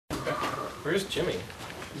Where's Jimmy?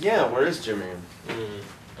 Yeah, where is Jimmy?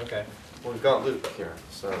 Okay. Well, we've got Luke here,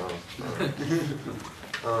 so.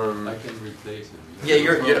 I can replace him. Yeah,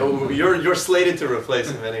 you're slated to replace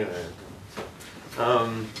him anyway.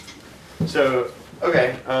 So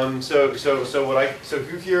okay. So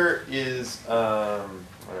who here is all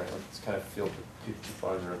right? Let's kind of feel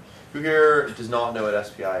people in the room. Who here does not know what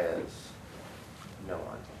SPI is? No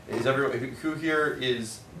one. Is everyone? Who here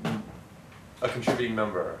is a contributing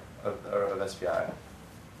member of SPI?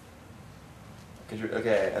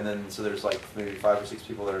 Okay, and then so there's like maybe 5 or 6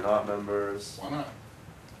 people that are not members. Why not?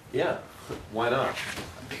 Yeah, why not?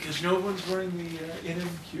 Because no one's running the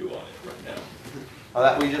NMQ on it right now. Oh,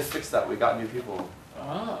 that we just fixed that. We got new people.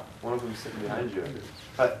 Ah. One of them's sitting behind you.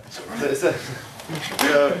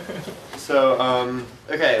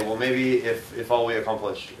 Okay. Well, maybe if all we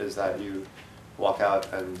accomplish is that you walk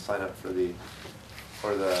out and sign up for the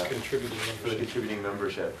contributing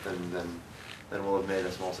membership, then we'll have made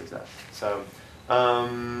a small success. So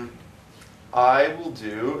I will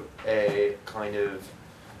do a kind of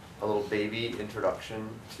a little baby introduction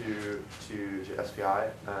to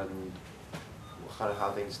SPI and kind of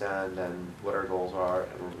how things stand and what our goals are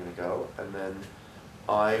and where we're going to go. And then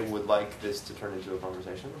I would like this to turn into a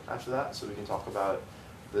conversation after that, so we can talk about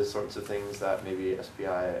the sorts of things that maybe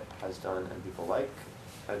SPI has done and people like,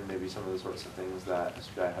 and maybe some of the sorts of things that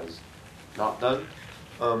SPI has not done.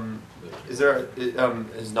 Is there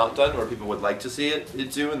is not done or people would like to see it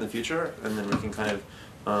do in the future, and then we can kind of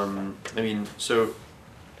so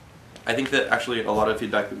I think that actually a lot of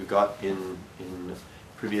feedback that we've got in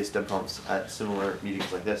previous DebConfs at similar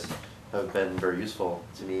meetings like this have been very useful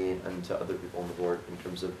to me and to other people on the board in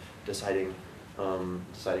terms of deciding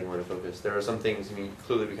where to focus. There are some things,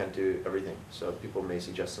 clearly we can't do everything, so people may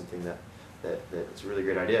suggest something that it's a really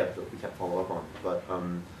great idea but we can't follow up on. But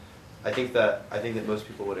I think that most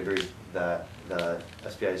people would agree that the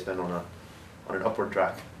SPI has been on an upward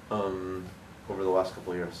track over the last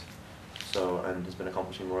couple of years. So, and has been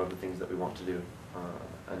accomplishing more of the things that we want to do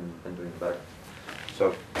and doing better.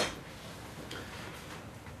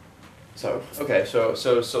 Okay, so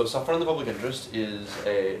Software in the Public Interest is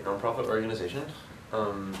a nonprofit organization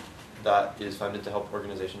that is founded to help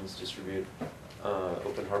organizations distribute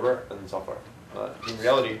open hardware and software. In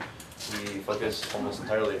reality, we focus almost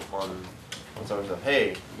entirely on someone says,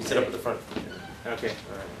 "Hey, you sit up at the front." Okay.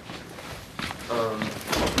 All right.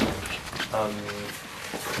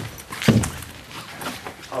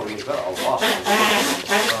 Oh, we got a lot.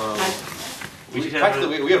 We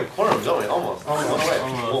have a quorum, don't we? Almost.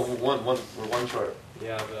 We're one short.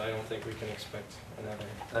 Yeah, but I don't think we can expect another.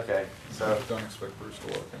 Okay, so don't expect Bruce to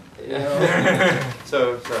walk in. Yeah.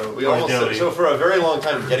 so we almost. So for a very long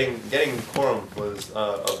time, getting quorum was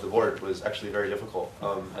of the board was actually very difficult.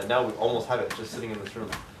 And now we almost have it just sitting in this room.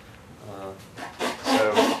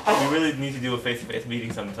 So we really need to do a face-to-face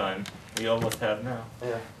meeting sometime. We almost have now.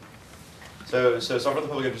 Yeah. So Software in the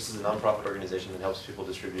Public Interest is a nonprofit organization that helps people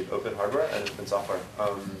distribute open hardware and open software,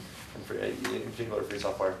 in particular free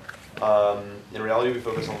software. In reality, we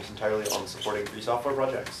focus almost entirely on supporting free software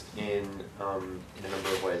projects in a number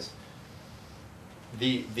of ways.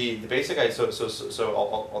 The basic idea. So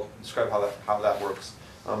I'll describe how that works.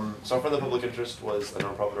 Software in the Public Interest was a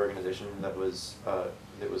nonprofit organization that was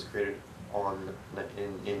created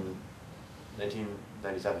in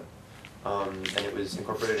 1997. And it was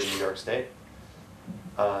incorporated in New York State.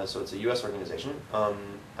 So it's a U.S. organization,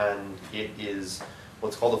 and it is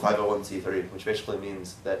what's called a 501c3, which basically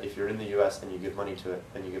means that if you're in the U.S. and you give money to it,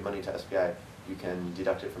 and you give money to SPI, you can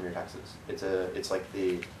deduct it from your taxes. It's like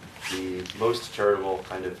the most charitable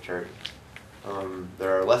kind of charity.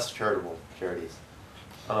 There are less charitable charities.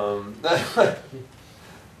 I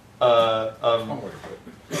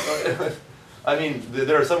mean,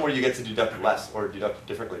 there are some where you get to deduct less or deduct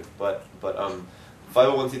differently, but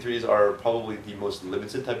 501c3s are probably the most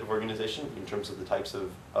limited type of organization in terms of the types of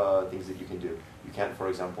things that you can do. You can't, for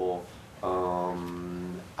example,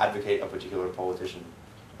 advocate a particular politician.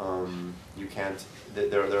 You can't.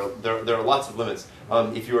 There are lots of limits.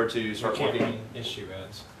 If you were to start working, run issue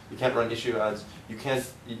ads. You can't run issue ads. You can't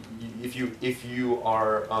if you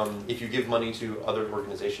give money to other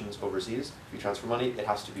organizations overseas. If you transfer money, it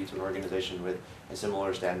has to be to an organization with a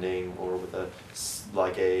similar standing or with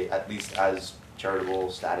at least as charitable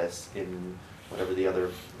status in whatever the other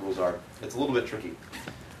rules are. It's a little bit tricky.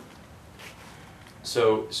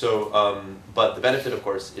 But the benefit, of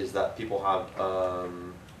course, is that people have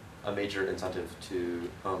a major incentive to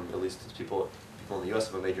at least people in the U.S.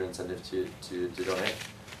 have a major incentive to donate.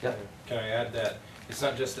 Yeah. Can I add that it's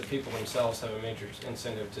not just that people themselves have a major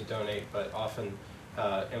incentive to donate, but often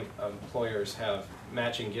employers have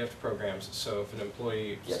matching gift programs. So if an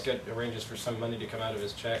employee Yes. arranges for some money to come out of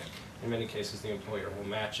his check, in many cases the employer will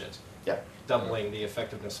match it, Yeah. doubling the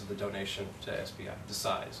effectiveness of the donation to SBI, the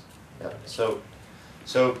size. Yeah. So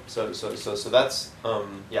that's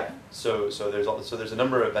yeah. So there's a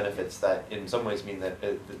number of benefits that in some ways mean that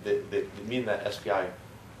that SPI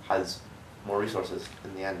has more resources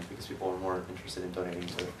in the end because people are more interested in donating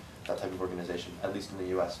to that type of organization, at least in the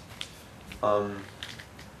U.S.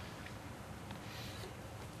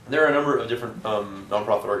 There are a number of different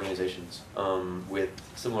nonprofit organizations with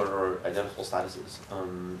similar or identical statuses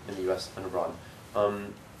in the U.S. and abroad.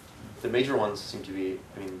 The major ones seem to be,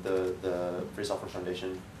 the Free Software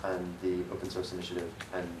Foundation and the Open Source Initiative,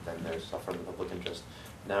 and then there's Software in the Public Interest.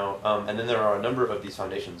 Now, and then there are a number of these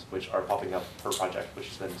foundations which are popping up per project, which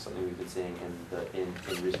has been something we've been seeing in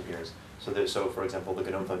recent years. So for example, the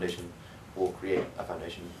GNOME Foundation will create a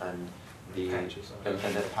foundation, and and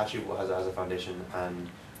then Apache has a foundation, and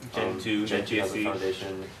Gentoo has a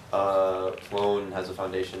foundation. Clone has a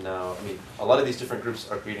foundation now. A lot of these different groups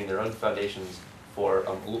are creating their own foundations for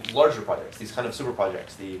larger projects. These kind of super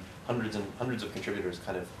projects, the hundreds of contributors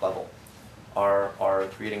kind of level, are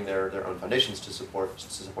creating their own foundations to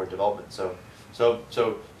support development. So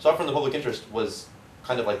Software in the Public Interest was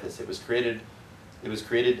kind of like this. It was created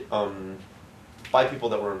by people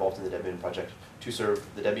that were involved in the Debian project to serve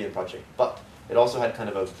the Debian project, but it also had kind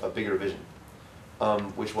of a bigger vision,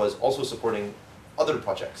 which was also supporting other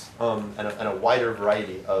projects and a wider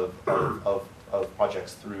variety of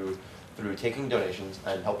projects through taking donations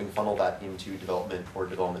and helping funnel that into development or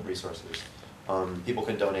development resources. People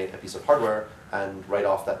can donate a piece of hardware and write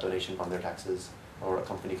off that donation on their taxes, or a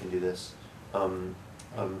company can do this. And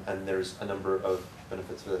there's a number of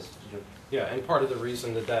benefits for this. Yeah, and part of the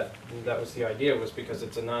reason that was the idea was because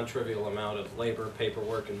it's a non-trivial amount of labor,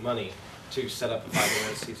 paperwork, and money to set up a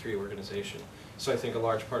 501c3 organization. So I think a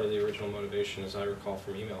large part of the original motivation, as I recall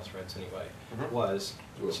from email threads anyway, was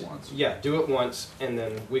do it once. Yeah, do it once, and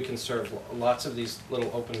then we can serve lots of these little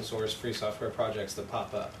open source free software projects that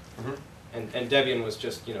pop up. And Debian was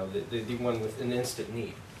just the one with an instant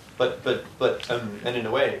need. But and in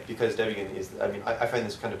a way, because Debian is, I find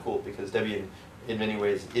this kind of cool because Debian, in many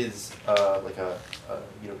ways, is like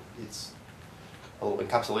it's a little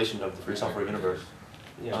encapsulation of the free software universe.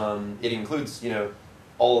 Yeah. It includes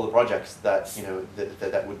all of the projects that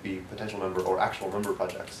that would be potential member or actual member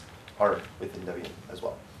projects are within Debian as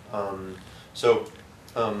well. So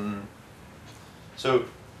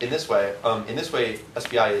in this way,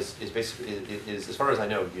 SPI is basically is as far as I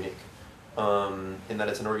know unique. In that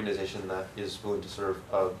it's an organization that is willing to serve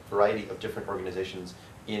a variety of different organizations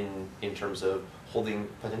in terms of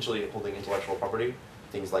potentially holding intellectual property,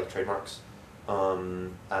 things like trademarks,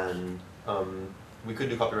 and we could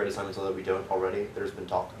do copyright assignments, although we don't already. There's been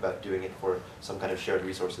talk about doing it for some kind of shared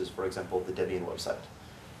resources, for example, the Debian website,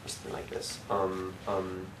 or something like this.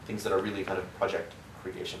 Things that are really kind of project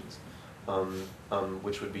creations,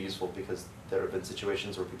 which would be useful because there have been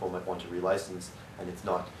situations where people might want to relicense, and it's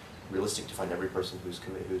not realistic to find every person who's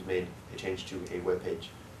made a change to a web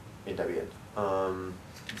page in Debian.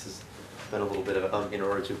 This has been a little bit of in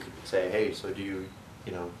order to say, hey, so do you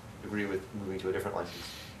agree with moving to a different license?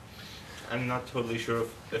 I'm not totally sure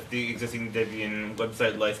if the existing Debian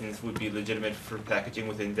website license would be legitimate for packaging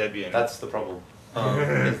within Debian. That's the problem,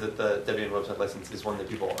 is that the Debian website license is one that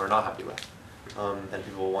people are not happy with, and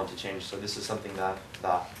people will want to change. So this is something that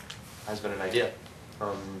has been an idea,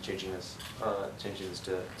 changing this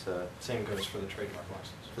to. Same goes for the trademark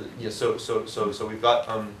license. Yeah. So we've got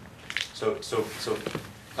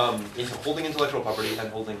holding intellectual property and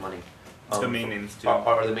holding money. Domain names too.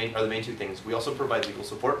 Are the main two things. We also provide legal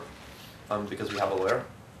support. Because we have a lawyer.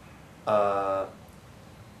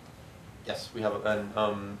 Yes, we have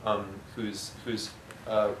who's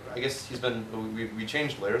I guess he's been we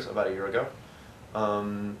changed lawyers about a year ago,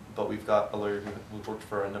 but we've got a lawyer who's worked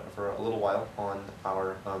for a little while on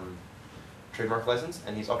our trademark license,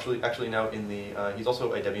 and he's actually now in the he's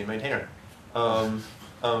also a Debian maintainer.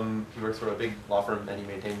 He works for a big law firm and he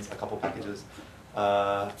maintains a couple packages,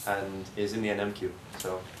 and is in the NM queue.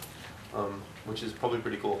 So, which is probably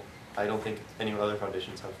pretty cool. I don't think any other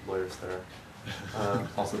foundations have lawyers that are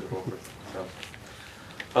also developers. So.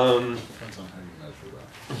 Depends on how you measure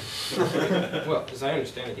that. Well, as I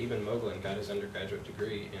understand it, even Moglin got his undergraduate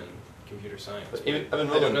degree in computer science. But I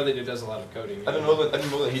don't know that he does a lot of coding. Evan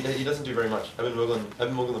Moglin, he doesn't do very much. Evan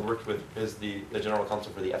Moglin worked with the general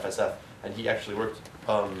counsel for the FSF, and he actually worked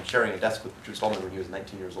sharing a desk with Drew Stallman when he was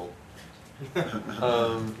 19 years old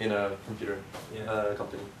in a computer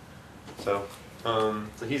company. So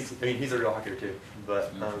he's a real hacker too. But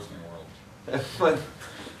It's an interesting world. So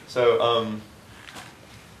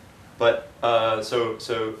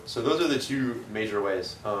those are the two major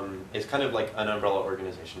ways. It's kind of like an umbrella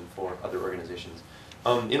organization for other organizations.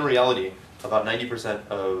 In reality, about 90%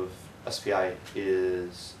 of SPI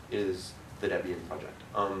is the Debian project.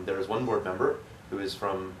 There is one board member who is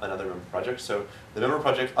from another member project. So the other member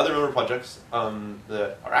projects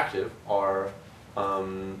that are active are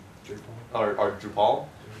Drupal,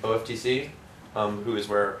 OFTC, who is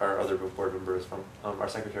where our other board member is from. Our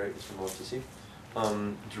secretary is from OFTC.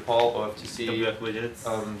 Drupal, OFTC, WX widgets,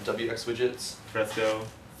 WX widgets,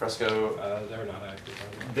 Fresco. They're not active.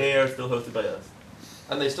 Are They are still hosted by us.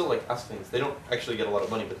 and they still like ask things. They don't actually get a lot of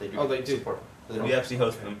money, but they do. Oh, they do. support. They don't- We actually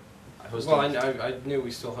host them. I host Well, them. I knew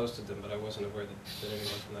we still hosted them, but I wasn't aware that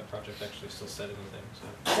anyone from that project actually still said anything. So.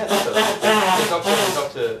 Yeah, they talk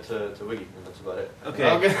to Wiggy, and that's about it. Okay.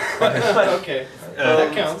 Okay.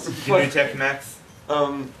 That counts. GNU Tech Max.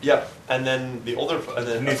 Yeah, and then the older, and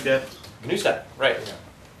then GNU Step. GNU Step, right? Yeah.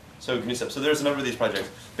 So GNU Step. So there's a number of these projects.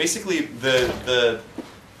 Basically,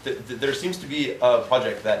 there seems to be a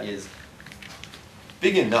project that is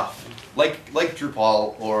big enough, like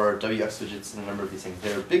Drupal or WX widgets and a number of these things.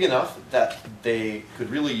 They're big enough that they could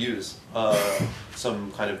really use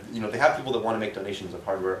some kind of, they have people that want to make donations of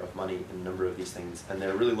hardware, of money, in a number of these things, and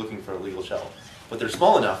they're really looking for a legal shell. But they're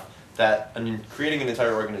small enough that, creating an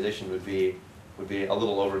entire organization would be a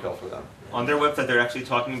little overkill for them. On their website, they're actually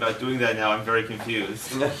talking about doing that now. I'm very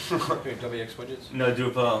confused. WX widgets? No,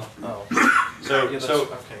 Drupal. Oh. So, Yeah, that's- so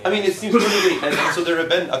okay, I yeah. mean, it seems really, and so there have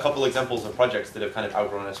been a couple examples of projects that have kind of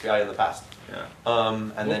outgrown SPI in the past, Yeah.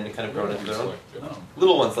 and then kind of grown into their own. No.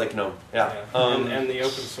 Little ones like GNOME, yeah. And the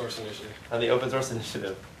open source initiative. And the open source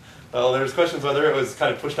initiative. Well, there's questions whether it was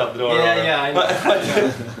kind of pushed out the door. Yeah, I know.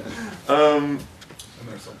 know. And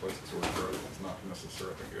there's some places where it's not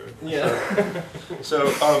necessarily good. Yeah. So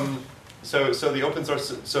the open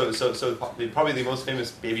source, probably the most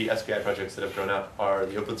famous baby SPI projects that have grown up are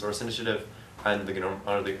the open source initiative and the GNOME,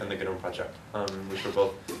 and the GNOME project, which were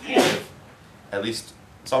both, kind of, at least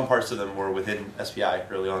some parts of them were within SPI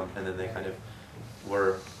early on, and then they kind of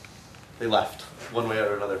they left one way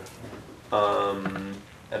or another,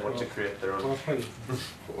 and went to create their own. Well,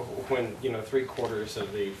 when 3/4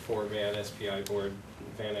 of the 4-man SPI board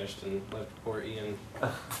vanished and left poor Ian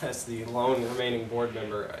as the lone remaining board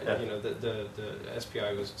member, Yeah. the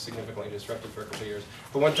SPI was significantly disrupted for a couple of years.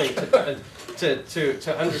 But one thing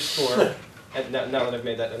to underscore, and now that I've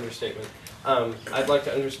made that understatement, I'd like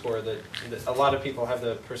to underscore that a lot of people have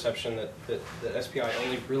the perception that the SPI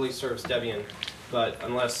only really serves Debian, but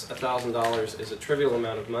unless $1,000 is a trivial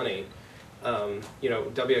amount of money,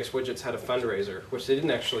 WX Widgets had a fundraiser, which they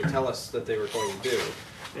didn't actually tell us that they were going to do,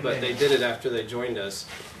 but they did it after they joined us,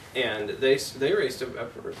 and they raised a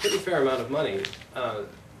pretty fair amount of money,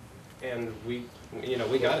 and we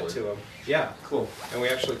got it to them. Yeah, Cool. and we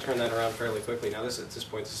actually turned that around fairly quickly. Now at this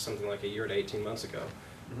point, this is something like a year to 18 months ago,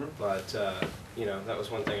 but that was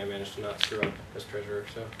one thing I managed to not screw up as treasurer.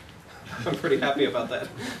 So. I'm pretty happy about that.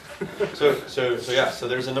 So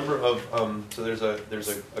there's a number of there's a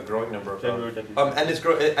growing number of and it's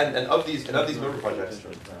and of these member projects,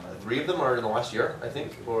 3 of them are in the last year, I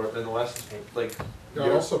think, or in the last Yeah,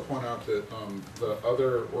 I'd also point out that the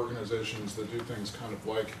other organizations that do things kind of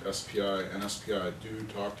like SPI and SPI do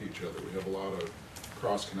talk to each other. We have a lot of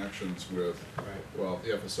cross connections with, well,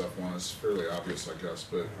 the FSF one is fairly obvious, I guess,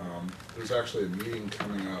 but there's actually a meeting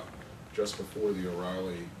coming up just before the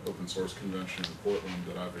O'Reilly Open Source Convention in Portland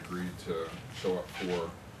that I've agreed to show up for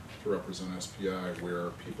to represent SPI, where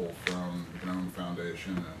people from the GNOME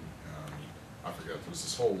Foundation and I forget, there's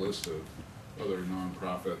this whole list of other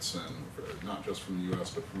nonprofits, and not just from the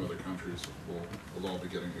US but from other countries. We'll all be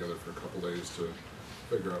getting together for a couple days to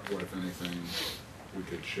figure out what, if anything, we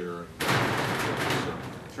could share.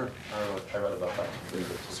 Sure, I read about that.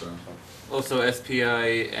 So. Also,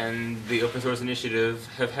 SPI and the Open Source Initiative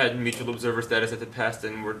have had mutual observer status at the past,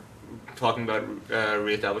 and we're talking about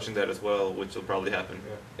reestablishing that as well, which will probably happen.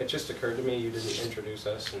 Yeah. It just occurred to me you didn't introduce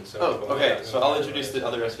us, and so. Oh, okay. So I'll introduce the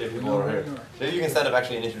other SPA people over here. Maybe you can stand up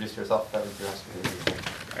actually and introduce yourself. That would be awesome.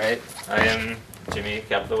 Alright, I am Jimmy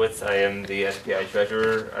Kaplowitz. I am the SPI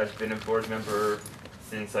treasurer. I've been a board member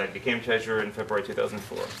since I became treasurer in February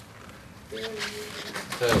 2004.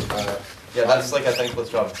 So, yeah, that's like a thankless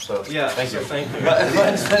job. So Yeah. thank you. So thank you.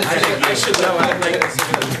 I should know.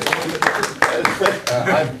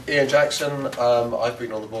 I'm Ian Jackson. I've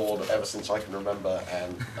been on the board ever since I can remember,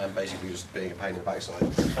 and I'm basically just being a pain in the backside.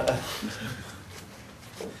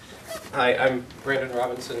 Hi, I'm Brandon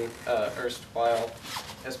Robinson, erstwhile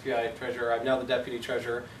SPI treasurer. I'm now the deputy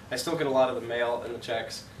treasurer. I still get a lot of the mail and the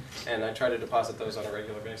checks. and I try to deposit those on a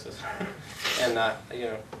regular basis. And you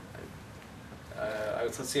know,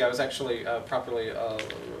 let's see, I was actually properly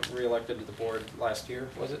re-elected to the board last year,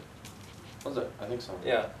 was it? Was it? I think so.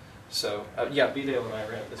 Yeah. So yeah, B-Dale and I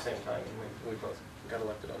ran at the same time, and we both got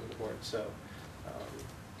elected onto the board. So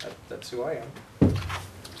that's who I am.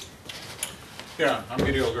 Yeah, I'm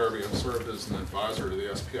Gideon Garvey. I've served as an advisor to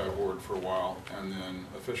the SPI board for a while, and then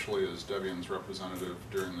officially as Debian's representative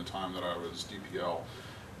during the time that I was DPL,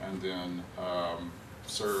 and then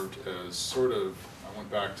served as sort of, I went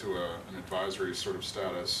back to an advisory sort of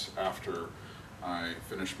status after I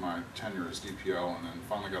finished my tenure as DPL, and then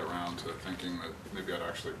finally got around to thinking that maybe I'd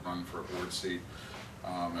actually run for a board seat,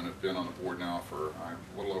 and have been on the board now for a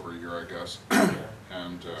little over a year, I guess,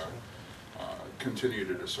 and continue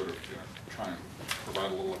to just sort of try and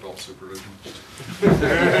provide a little adult supervision.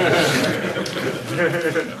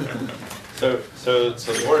 So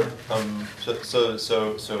the board,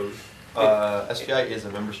 SPI is a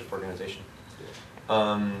membership organization,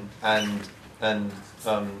 and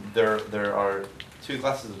there are two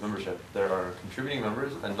classes of membership. There are contributing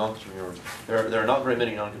members and non-contributing members. There are not very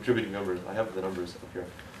many non-contributing members. I have the numbers up here.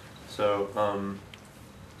 So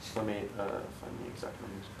let me find the exact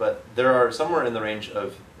numbers. But there are somewhere in the range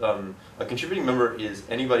of a contributing member is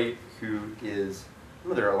anybody who is.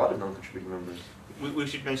 Oh, there are a lot of non-contributing members. We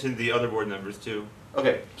should mention the other board members too.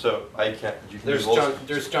 Okay, so I can't. You can There's do John. both.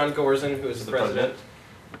 There's John Gorzen, who is the president,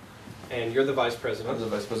 and you're the vice I'm president. the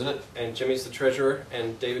vice president. And Jimmy's the treasurer,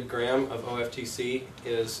 and David Graham of OFTC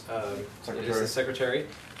is the secretary.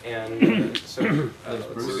 And so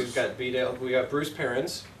let's see, we've got B-Dale. We got Bruce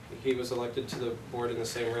Perrins. He was elected to the board in the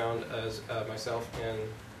same round as myself and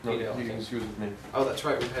No, B-Dale. I he think. was with me. Oh, that's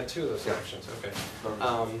right. We've had two of those Yeah. elections. Okay.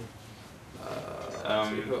 No, Let's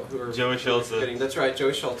see, who are Joey who are Schulze. forgetting? That's right,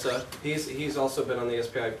 Joey Schulze. He's also been on the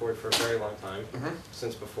SPI board for a very long time,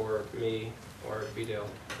 since before me or B-Dale,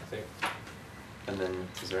 I think. And then,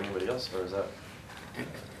 is there anybody else, or is that?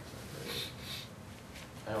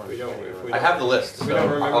 We don't. If we I don't- have the list. If we so don't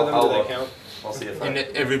remember I'll, them, I'll do they look. count? I'll see if And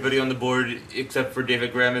that. everybody on the board except for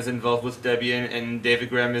David Graham is involved with Debian, and David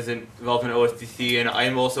Graham is involved in OFTC, and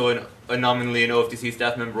I'm also nominally an OFTC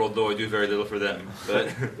staff member, although I do very little for them.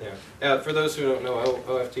 But Yeah. For those who don't know,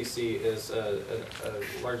 OFTC is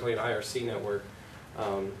largely an IRC network,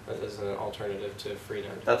 as an alternative to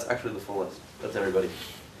Freenet. That's actually the full list. That's everybody.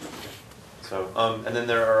 So, and then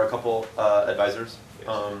there are a couple advisors.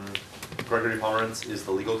 Yes. Gregory Pomerantz is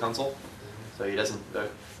the legal counsel, so he doesn't.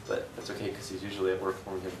 But that's okay because he's usually at work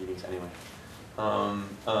when we have meetings anyway.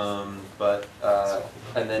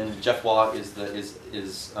 And then Jeff Waugh is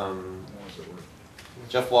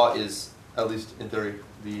Jeff Waugh is, at least in theory,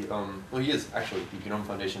 the well, he is actually the Genome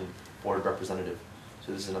Foundation board representative.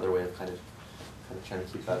 So this is another way of kind of trying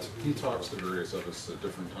to keep that. He talks to various of us at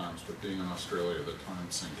different times, but being in Australia, the time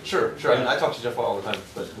sync is. Sure. I mean, I talk to Jeff Waugh all the time,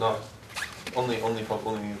 but not only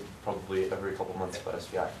probably every couple months about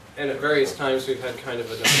SPI. And at various times, we've had kind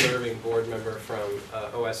of an observing board member from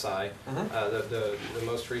OSI. The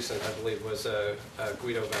most recent, I believe, was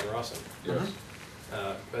Guido van Rossum, Yes.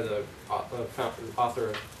 the author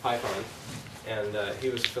of Python, and he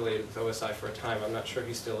was affiliated with OSI for a time. I'm not sure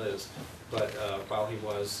he still is, but while he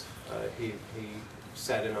was, he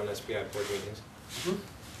sat in on SPI board meetings.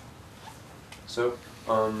 So,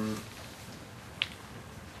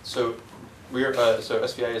 so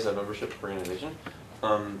SPI is a membership organization.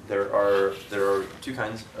 There are two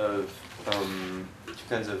kinds of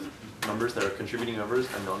members. There are contributing members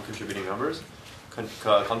and non-contributing members.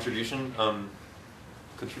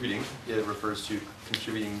 Contributing, it refers to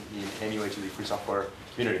contributing in any way to the free software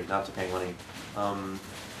community, not to paying money.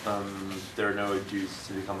 There are no dues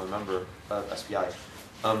to become a member of SPI.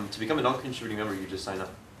 To become a non-contributing member, you just sign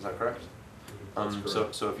up. Is that correct?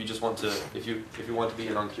 So if you just want to, if you want to be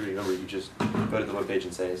a non-contributing member, you just go to the webpage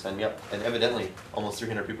and say sign me up. And evidently, almost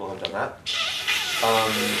 300 people have done that.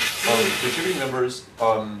 Contributing members,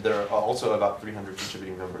 there are also about 300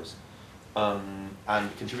 contributing members.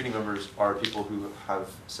 And contributing members are people who have,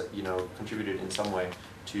 contributed in some way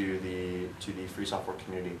to the free software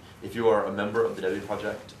community. If you are a member of the Debian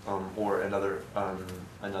project or another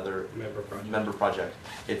member project,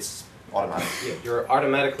 it's automatic. Yeah, you're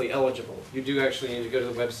automatically eligible. You do actually need to go to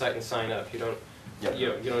the website and sign up. You don't. Yep.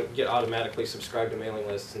 You don't get automatically subscribed to mailing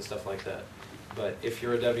lists and stuff like that. But if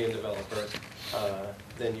you're a Debian developer,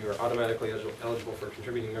 then you are automatically eligible for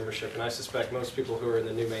contributing membership. And I suspect most people who are in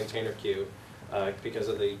the new maintainer queue, because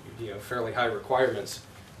of the fairly high requirements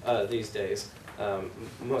these days,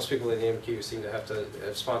 most people in the MQ seem to have to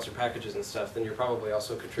have sponsored packages and stuff. Then you're probably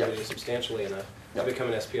also contributing substantially enough to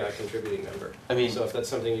become an SPI contributing member. I mean, so if that's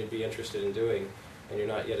something you'd be interested in doing, and you're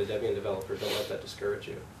not yet a Debian developer, don't let that discourage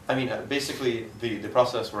you. I mean, basically, the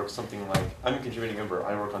process works something like, I'm a contributing member,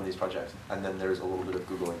 I work on these projects, and then there's a little bit of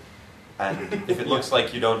Googling. And if it looks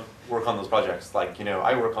like you don't work on those projects, like,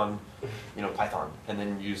 I work on, Python, and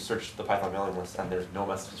then you search the Python mailing list, and there's no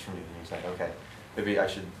messages from you, and you say, okay, maybe I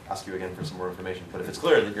should ask you again for some more information. But if it's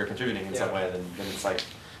clear that you're contributing in some way, then it's like,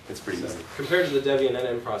 it's pretty easy. Compared to the Debian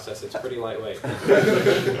NM process, it's pretty lightweight.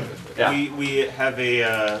 Yeah. We have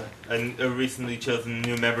a recently chosen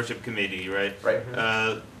new membership committee, right? Right.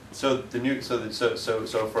 So the new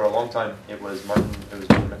so for a long time it was Martin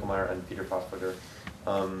Mickelmeyer and Peter Fossberger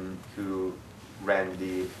who ran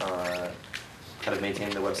the kind of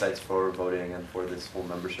maintained the websites for voting and for this whole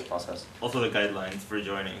membership process. Also the guidelines for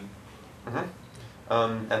joining. And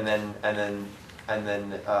then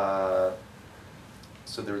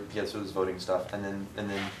so there's voting stuff, and then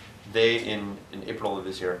they in April of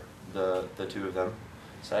this year, the two of them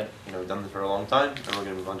said, we've done this for a long time, and we're going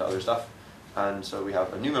to move on to other stuff. And so we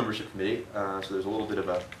have a new membership committee. So there's a little bit of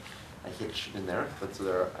a hitch in there, but so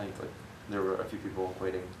there were a few people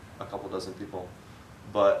waiting, a couple dozen people.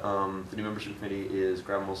 But the new membership committee is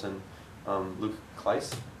Graham Wilson, Luke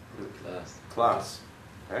Klaas,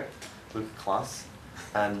 okay, Luke Klaas,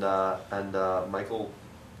 and Michael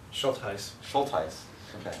Schultheis.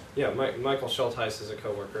 Okay. Yeah, Michael Schultheis is a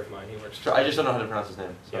coworker of mine. He works. Sure, I just don't know how to pronounce his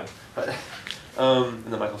name. So. Yeah. But and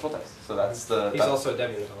then Michael Schultheis. So that's the. He's also a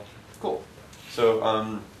Debian developer. Cool. So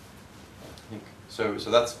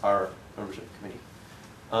so that's our membership committee.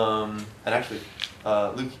 And actually,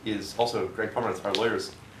 Luke is also Greg Pomerantz, our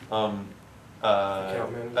lawyer's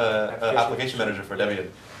application manager for Debian,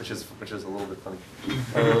 which is a little bit funny.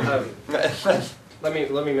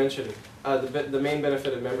 Let me mention the main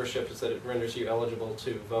benefit of membership is that it renders you eligible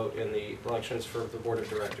to vote in the elections for the board of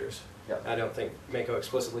directors. Yeah. I don't think Mako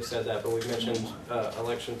explicitly said that, but we mentioned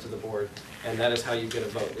election to the board, and that is how you get a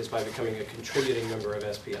vote, is by becoming a contributing member of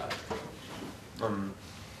SPI.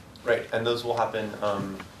 Right, and those will happen,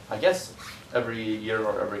 I guess, every year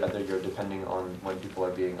or every other year, depending on when people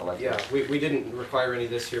are being elected. Yeah, we didn't require any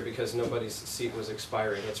this year because nobody's seat was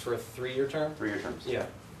expiring. It's for a 3-year term? 3-year terms. Yeah.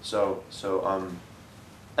 So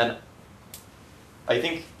and I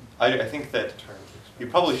think that you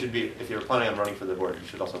probably should be, if you're planning on running for the board, you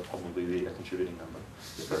should also probably be a contributing member.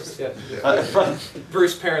 Yeah.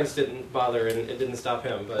 Bruce Perrins didn't bother, and it didn't stop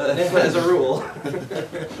him, but as a rule. You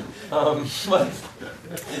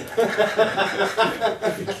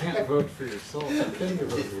can't vote for yourself. Can you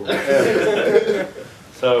vote for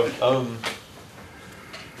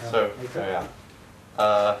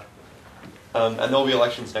and there'll be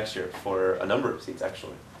elections next year for a number of seats,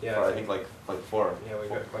 actually. Yeah, for I think like 4. Yeah, we've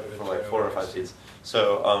got quite a bit for of like 4 or 5 seats.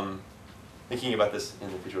 So thinking about this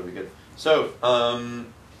in the future would be good. So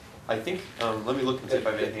I think let me look and see if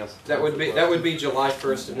I have anything else. That would be July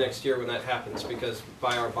 1st of next year when that happens, because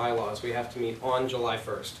by our bylaws we have to meet on July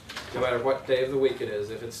 1st, no matter what day of the week it is.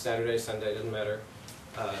 If it's Saturday, Sunday, doesn't matter.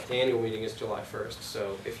 The annual meeting is July 1st,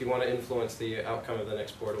 so if you want to influence the outcome of the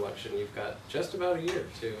next board election, you've got just about a year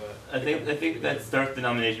to. I think that starts the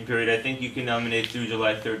nomination period. I think you can nominate through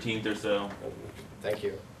July 13th or so. Thank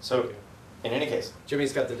you. So, in any case,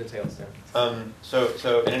 Jimmy's got the details now.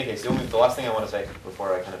 So in any case, the last thing I want to say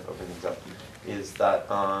before I kind of open things up is that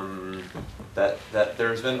that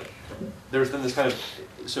there's been this kind of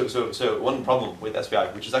so one problem with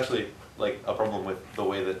SPI, which is actually like a problem with the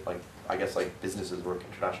way that I guess businesses work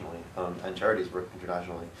internationally and charities work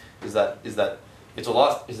internationally, is that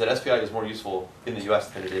SPI is more useful in the US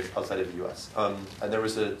than it is outside of the US. And there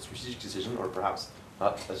was a strategic decision, or perhaps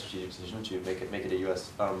not a strategic decision, to make it a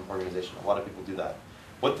US organization. A lot of people do that.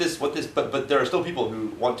 But there are still people who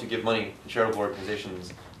want to give money to charitable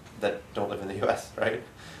organizations that don't live in the US, right?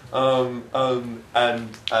 And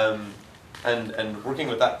working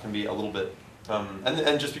with that can be a little bit.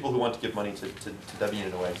 And just people who want to give money to Debian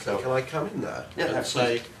in a way. So can I come in there Yeah, and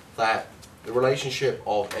say that the relationship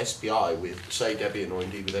of SPI with, say, Debian or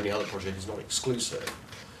indeed with any other project is not exclusive.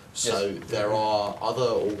 So Yes. there are other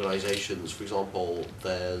organisations, for example,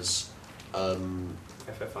 there's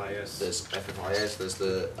FFIS. there's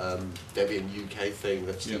the Debian UK thing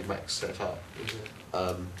that Steve Max set up.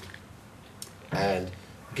 And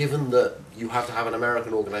given that you have to have an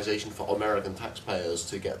American organisation for American taxpayers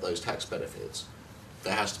to get those tax benefits,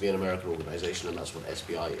 there has to be an American organisation, and that's what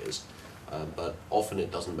SPI is. But often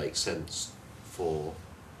it doesn't make sense for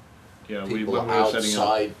people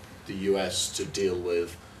outside the US to deal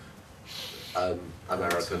with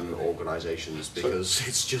American organisations because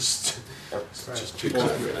it's just too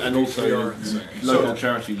complicated. And also, local So-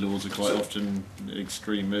 charity laws are quite often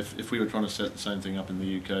extreme. If we were trying to set the same thing up in the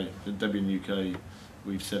UK, the Debian UK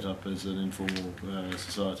we've set up as an informal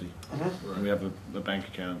society. Mhm. And we have a bank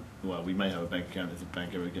account. Well, we may have a bank account if the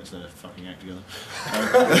bank ever gets their fucking act together.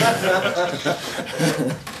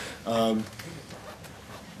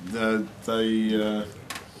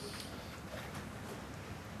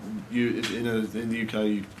 In the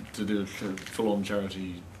UK, to do a full-on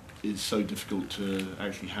charity is so difficult to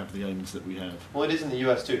actually have the aims that we have. Well, it is in the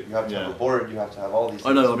US too. You have to have Yeah. a board. You have to have all these.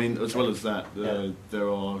 I know. things. I mean, as well as that, Yeah. there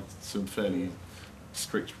are some fairly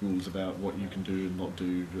strict rules about what you can do and not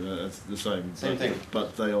do. It's the same. Same thing.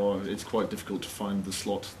 But they are. It's quite difficult to find the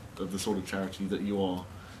slot of the sort of charity that you are,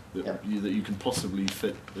 that Yeah. that you can possibly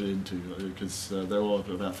fit into, because there are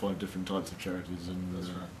about 5 different types of charities, and That's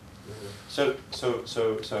right. So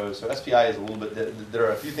SPI is a little bit. There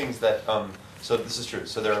are a few things that. So this is true.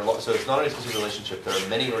 So there are. So it's not an exclusive relationship. There are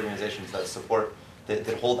many organizations that support that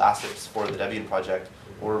hold assets for the Debian project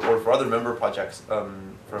or for other member projects.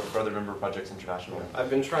 For other member projects internationally. I've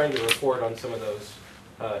been trying to report on some of those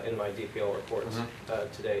in my DPL reports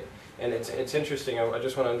to date, and it's interesting. I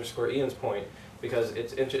just want to underscore Ian's point, because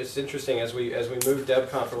it's interesting as we move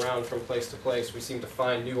DebConf around from place to place, we seem to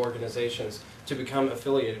find new organizations to become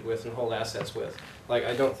affiliated with and hold assets with. Like,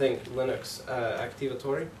 I don't think Linux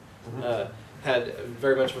Activatori had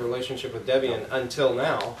very much of a relationship with Debian until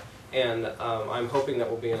now, and I'm hoping that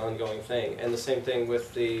will be an ongoing thing. And the same thing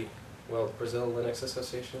with the Brazil Linux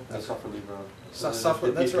Association. The Software Libre.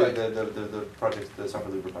 Software, that's right. The project, the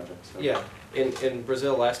Software Libre project. So. Yeah, in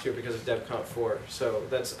Brazil last year because of DebConf 4. So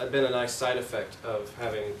that's been a nice side effect of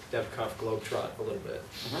having DebConf globetrot a little bit,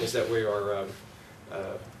 is that we are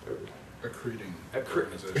Accreting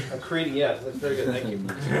organization. accreting. Yeah, that's very good. Thank you.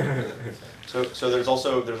 So there's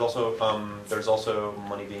also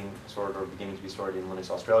money being stored or beginning to be stored in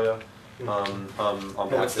Linux Australia. On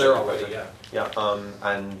No, it's there already. Yeah. Yeah.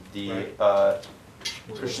 And the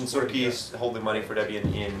Christian Surkis hold the money for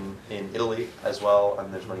Debian in Italy as well,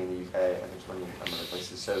 and there's money in the UK, and there's money in other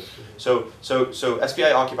places. So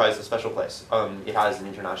SPI occupies a special place. It has an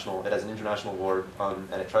international board, and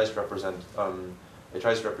it tries to represent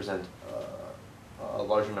a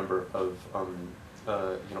larger number of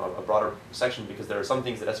a broader section, because there are some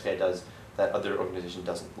things that SPI does that other organization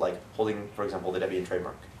doesn't, like holding, for example, the Debian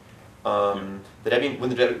trademark. When the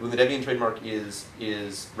Debian trademark is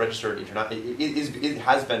registered it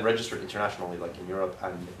has been registered internationally, like in Europe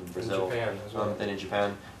and in Brazil, in Japan as well. and in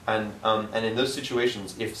Japan, and in those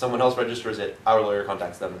situations, if someone else registers it, our lawyer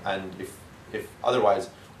contacts them, and if otherwise,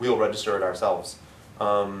 we'll register it ourselves.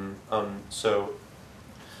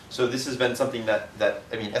 So this has been something that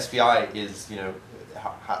I mean, SPI is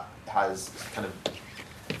has kind of,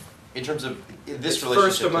 in terms of this It's relationship.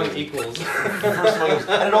 first among equals. First among equals,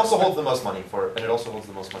 and it also holds the most money for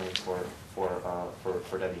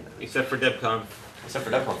Debian. Except for DebConf. Except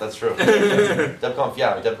for DebConf, that's true.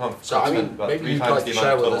 DebConf. So I mean, about maybe 3 you'd times like the to amount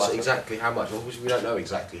share of with total us assets. exactly how much. Obviously, we don't know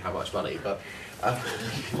exactly how much money, but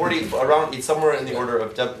 40 somewhere in the order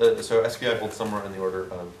of so SPI holds somewhere in the order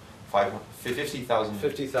of $50,000.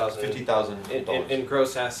 50,000 in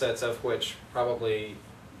gross assets, of which probably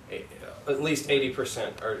at least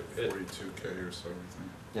 80% are. 42K or so, I think.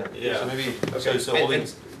 Yeah. Yeah. So maybe. Okay. So holding.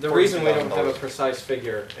 The reason we don't have a $42,000. precise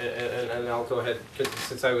figure, and I'll go ahead, 'cause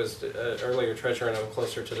since I was earlier treasurer and I'm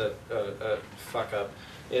closer to the fuck up,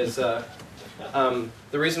 is the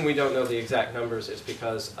reason we don't know the exact numbers is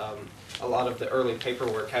because a lot of the early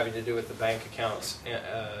paperwork having to do with the bank accounts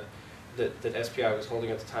that SPI was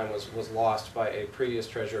holding at the time was lost by a previous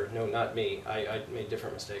treasurer. No, not me. I made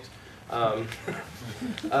different mistakes.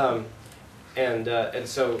 And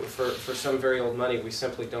so for some very old money, we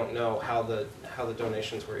simply don't know how the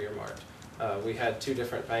donations were earmarked. We had 2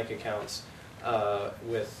 different bank accounts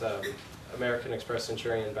with American Express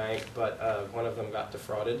Centurion Bank, but one of them got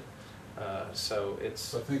defrauded. So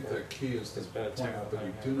So I think the key is to it's been a point out that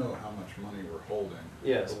we technical do know how much money we're holding.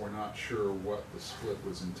 Yes. But we're not sure what the split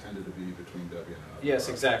was intended to be between Debian and other Yes, projects.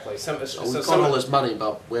 exactly. so we've got all this money,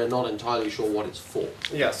 but we're not entirely sure what it's for.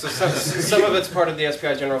 Yeah, so some of it's part of the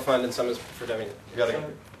SPI General Fund and some is for Debian. You gotta.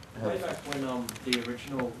 Way back when the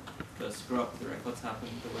original screw up with the records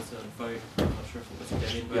happened, there was a vote, I'm not sure if it was a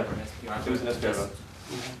Debian vote or an SPI vote. It was an SPI vote.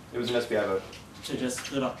 It was an SPI vote. To just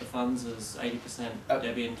split up the funds as 80%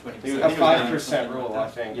 Debian, 20%. It A was 5% rule, I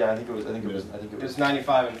think. Yeah, I think it was. It was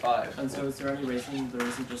 95 and 5. And so is there any reason there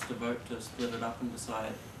isn't just a vote to split it up and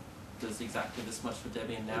decide there's exactly this much for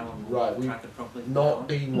Debian now and we'll Right, track it properly? from Not now on?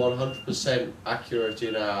 been 100% accurate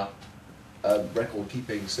in our record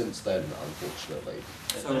keeping since then, unfortunately.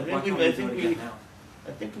 So I why think can't we- I we do think it we- again now?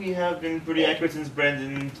 I think we have been pretty accurate since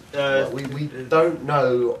Brandon. Well, we don't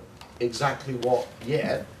know exactly what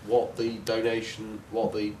the donation,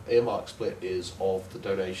 what the earmark split is of the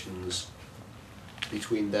donations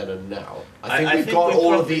between then and now. I think we've got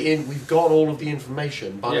all of the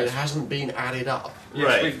information, but it hasn't been added up.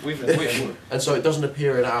 Yes, Right. we've And so it doesn't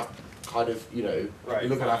appear in our kind of, you know, Right. you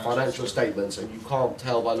look at our financial statements and you can't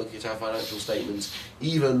tell by looking at our financial statements,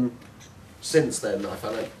 even since then,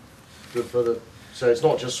 so it's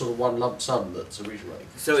not just sort of one lump sum that's originating.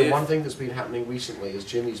 So one thing that's been happening recently is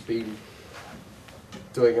Jimmy's been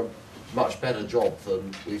doing a much better job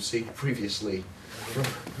than we've seen previously from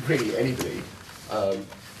really anybody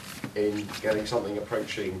in getting something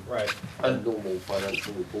approaching a normal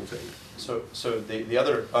financial reporting. So the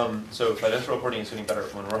other so financial reporting is getting better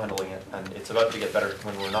when we're handling it, and it's about to get better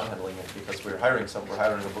when we're not handling it, because we're hiring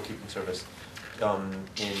a bookkeeping service in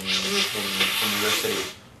New York City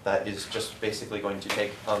that is just basically going to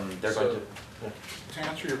take they're going to. To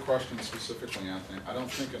answer your question specifically, Anthony, I don't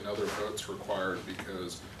think another vote's required,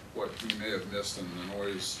 because what we may have missed in the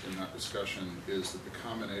noise in that discussion is that the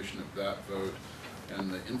combination of that vote and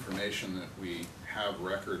the information that we have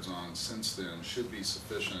records on since then should be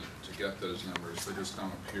sufficient to get those numbers. They just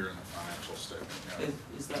don't appear in the financial statement yet.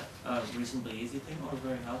 Is that a reasonably easy thing or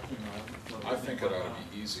very hard thing? I think it ought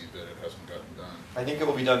to be easy, but it hasn't gotten done. I think it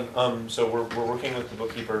will be done. So we're working with the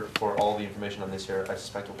bookkeeper for all the information on this year. I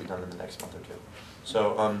suspect it will be done in the next month or two.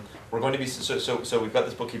 So we're going to be so we've got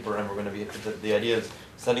this bookkeeper, and we're going to be the idea is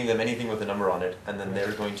sending them anything with a number on it, and then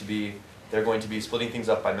they're going to be splitting things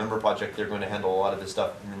up by member project. They're going to handle a lot of this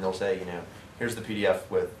stuff, and then they'll say, you know, here's the PDF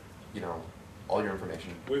with, you know, all your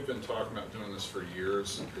information. We've been talking about doing this for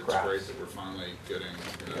years. It's great that we're finally getting,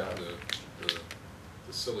 you know,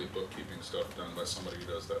 the silly bookkeeping stuff done by somebody who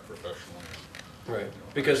does that professionally. Right, You know,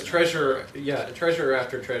 because treasurer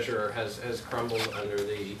after treasurer has crumbled under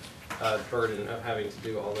the burden of having to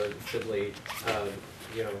do all the fiddly,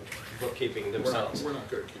 you know, bookkeeping themselves. We're not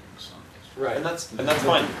good at keeping sums. Right, And that's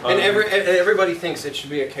fine. and everybody thinks it should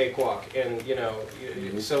be a cakewalk, and you know,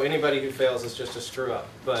 so anybody who fails is just a screw up.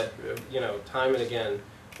 But you know, time and again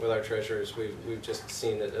with our treasurers, we've just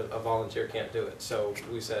seen that a volunteer can't do it. So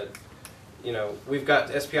we said, you know, we've got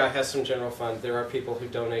SPI has some general fund. There are people who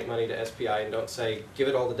donate money to SPI and don't say give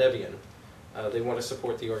it all to Debian. They want to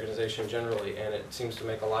support the organization generally, and it seems to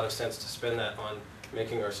make a lot of sense to spend that on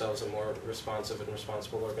making ourselves a more responsive and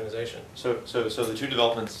responsible organization. So the two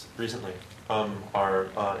developments recently are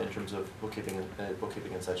in terms of bookkeeping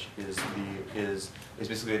and such is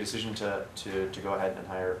basically a decision to go ahead and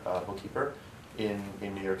hire a bookkeeper in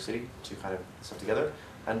New York City to kind of put stuff together,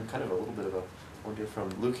 and kind of a little bit of a idea from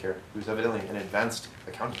Luke here, who's evidently an advanced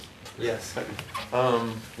accountant. Yes.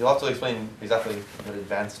 You'll have to explain exactly what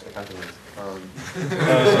advanced accounting is.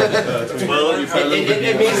 Well,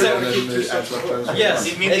 it means that yes,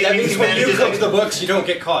 it means when you cook the books, you don't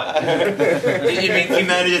get caught. it means he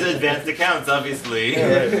manages advanced accounts, obviously.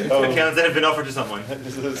 Accounts that have been offered to someone.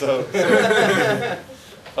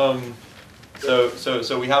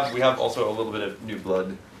 So we have also a little bit of new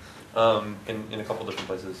blood in a couple different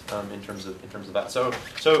places in terms of that. So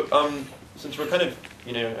since we're kind of,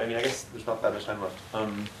 you know, I mean, I guess there's not that much time left.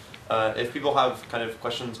 If people have kind of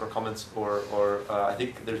questions or comments, or I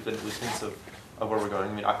think there's been a sense of where we're going.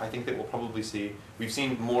 I mean, I think that we'll probably we've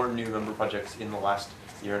seen more new member projects in the last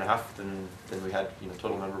year and a half than we had, you know,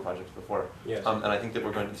 total member projects before. Yes. And I think that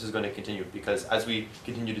this is going to continue, because as we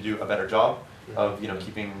continue to do a better job of, you know,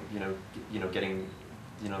 keeping, getting,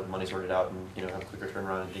 you know, the money sorted out, and, you know, have a quicker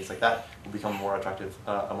turnaround and things like that, will become a more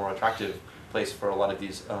attractive place for a lot of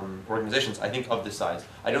these organizations, I think, of this size.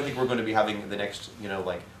 I don't think we're going to be having the next, you know,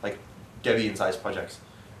 like Debian-sized projects,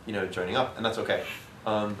 you know, joining up, and that's okay.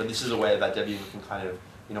 But this is a way that Debian can kind of,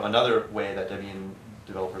 you know, another way that Debian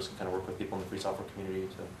developers can kind of work with people in the free software community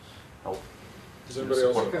to help. Does anybody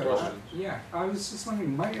else have support questions? Yeah, I was just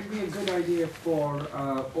wondering, might it be a good idea for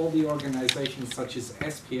all the organizations such as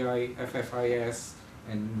SPI, FFIS,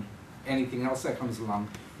 and anything else that comes along,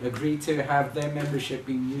 agree to have their membership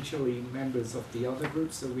be mutually members of the other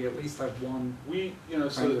groups, so we at least have one?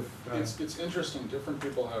 It's interesting. Different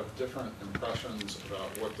people have different impressions about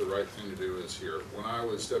what the right thing to do is here. When I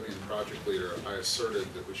was Debian project leader, I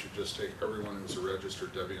asserted that we should just take everyone who's a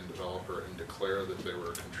registered Debian developer and declare that they were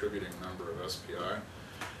a contributing member of SPI.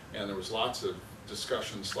 And there was lots of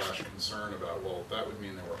discussion / concern about, well, that would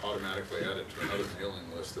mean they were automatically added to another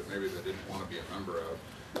mailing list that maybe they didn't want to be a member of.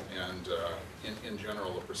 And in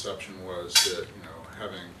general, the perception was that, you know,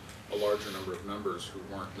 having a larger number of members who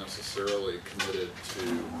weren't necessarily committed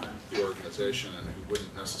to the organization and who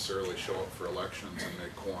wouldn't necessarily show up for elections and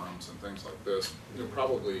make quorums and things like this, it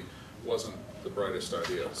probably wasn't the brightest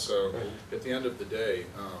idea. So at the end of the day,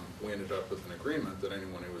 we ended up with an agreement that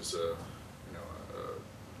anyone who was a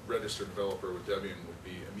registered developer with Debian would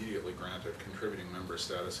be immediately granted contributing member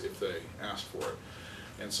status if they asked for it.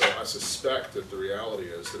 And so I suspect that the reality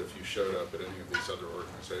is that if you showed up at any of these other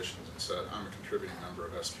organizations and said, I'm a contributing member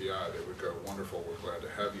of SPI, they would go, wonderful, we're glad to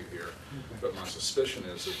have you here. But my suspicion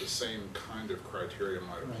is that the same kind of criteria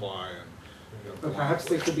might apply. And, but perhaps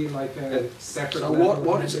there could be like a separate So level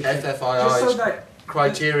what of is membership. Just so FFII's that,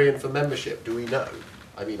 criterion for membership? Do we know?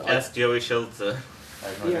 I mean, Ask Joey Schultz.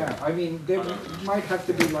 yeah, I mean, there might have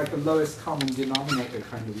to be like a lowest common denominator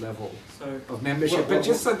kind of level So of membership, but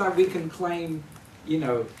just so that we can claim, you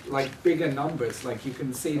know, like bigger numbers, like you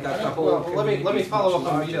can see that the whole. Well, let me community is follow much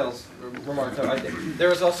up on larger. Miguel's remark though.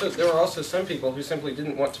 There were also some people who simply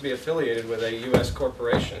didn't want to be affiliated with a U.S.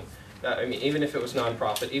 corporation. I mean, even if it was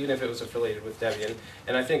nonprofit, even if it was affiliated with Debian.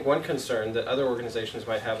 And I think one concern that other organizations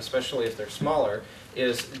might have, especially if they're smaller,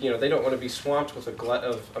 is they don't want to be swamped with a glut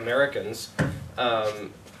of Americans,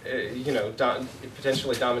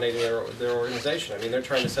 potentially dominating their organization. I mean, they're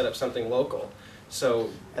trying to set up something local. So,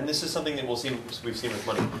 and this is something that we've seen with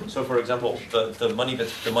money. So, for example, the money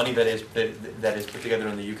that is put together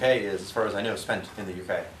in the UK is, as far as I know, spent in the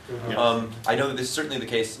UK. I know that this is certainly the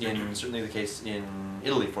case in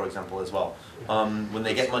Italy, for example, as well. When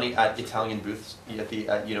they get money at Italian booths, at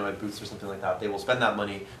booths or something like that, they will spend that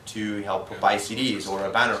money to help buy CDs or a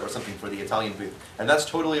banner or something for the Italian booth, and that's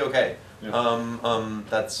totally okay. Yeah.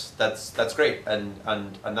 That's great, and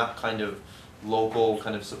that kind of local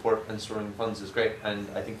kind of support and storing funds is great, and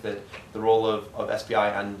I think that the role of SPI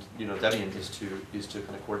and Debian is to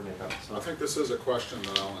kind of coordinate that. So I think this is a question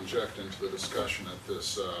that I'll inject into the discussion at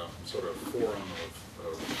this sort of forum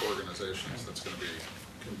of organizations that's going to be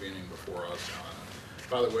convening before OSCON.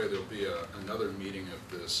 By the way, there'll be another meeting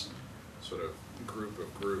of this sort of group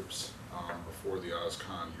of groups before the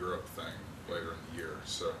OSCON Europe thing later in the year.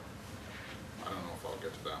 So I don't know if I'll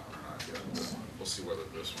get to that one or not yet, but we'll see whether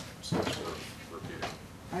this one seems worth repeating.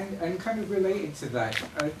 And kind of related to that,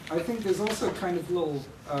 I think there's also kind of little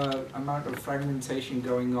amount of fragmentation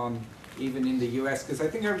going on even in the US, because I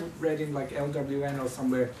think I read in like LWN or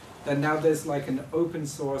somewhere that now there's like an open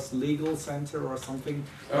source legal center or something.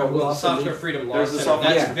 oh well, the Software Freedom Law There's a Center.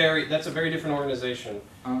 software- That's a very different organization.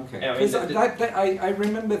 Okay. Yeah, I mean, Because I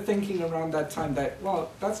remember thinking around that time that,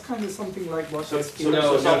 well, that's kind of something like what So, SPI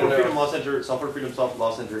Software Freedom Law Center, Software Freedom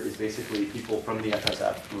Law Center is basically people from the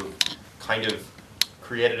FSF who kind of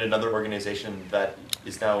created another organization that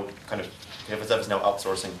is now kind of, the FSF is now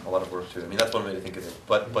outsourcing a lot of work to. I mean, that's one way to think of it.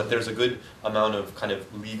 But there's a good amount of kind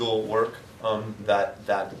of legal work that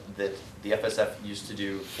the FSF used to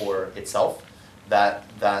do for itself that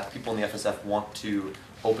people in the FSF want to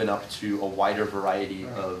open up to a wider variety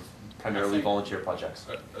of primarily volunteer projects.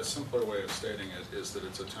 A simpler way of stating it is that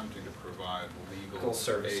it's attempting to provide legal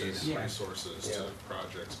services. aid resources to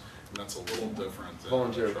projects, and that's a little different than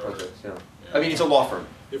Volunteer a charter. projects, yeah. I mean, it's a law firm.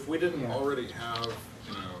 If we didn't already have,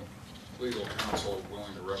 legal counsel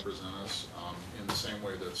willing to represent us in the same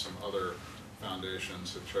way that some other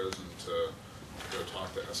foundations have chosen to go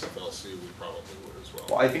talk to SFLC, we probably would as well.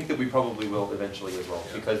 Well, I think that we probably will eventually as well,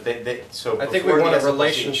 Yeah. because I think we before want the a SFLC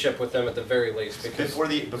relationship with them at the very least. Because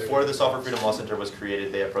Before the Software Freedom Law Center was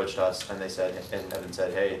created, they approached us and they said, and Evan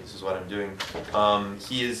said, hey, this is what I'm doing.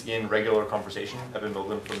 He is in regular conversation. Evan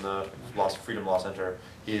Milgren from the Freedom Law Center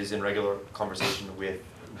is in regular conversation with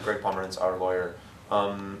Greg Pomerantz, our lawyer.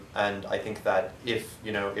 And I think that if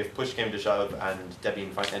push came to shove and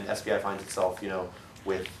Debian and SPI finds itself,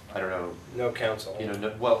 with, I don't know, no counsel.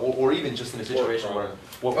 or even just in a situation where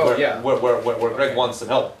Greg wants some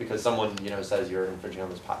help because someone, says you're infringing on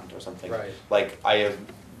this patent or something. Right. Like, I am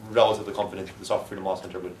relatively confident that the Software Freedom Law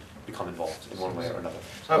Center would become involved in one way or another.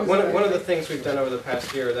 One of the things we've done over the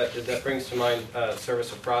past year that brings to mind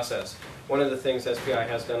service of process. One of the things SPI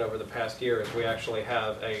has done over the past year is we actually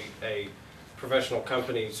have a professional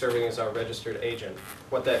company serving as our registered agent.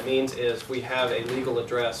 What that means is we have a legal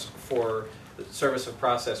address for the service of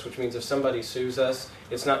process, which means if somebody sues us,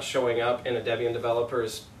 it's not showing up in a Debian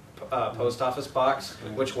developer's post office box,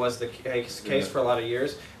 which was the case for a lot of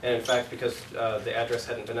years. And in fact, because the address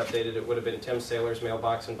hadn't been updated, it would have been Tim Saylor's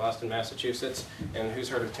mailbox in Boston, Massachusetts. And who's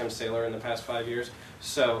heard of Tim Saylor in the past 5 years?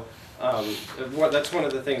 So that's one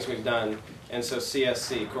of the things we've done. And so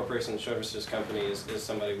CSC, Corporation Services Company, is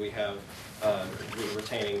somebody we have we're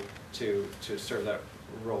retaining to serve that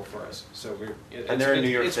role for us. So they're in New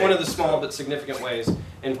York it's State, one of the small but significant ways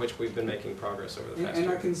in which we've been making progress over the past And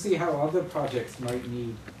year. I can see how other projects might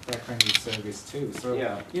need that kind of service too. So,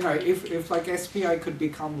 Yeah. if like SPI could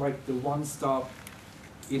become like the one-stop,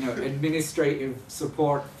 administrative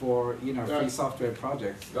support for free software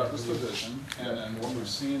projects. That was the vision, and then what we've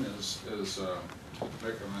seen is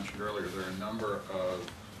like I mentioned earlier, there are a number of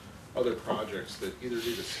other projects that either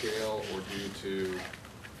due to scale or due to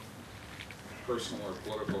personal or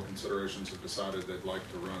political considerations have decided they'd like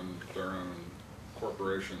to run their own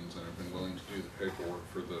corporations and have been willing to do the paperwork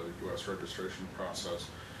for the U.S. registration process.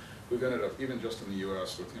 We've ended up, even just in the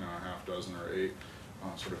U.S., with a half dozen or 8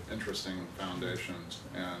 sort of interesting foundations,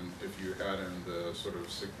 and if you add in the sort of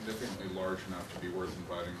significantly large enough to be worth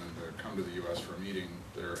inviting them to come to the U.S. for a meeting,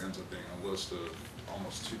 there ends up being a list of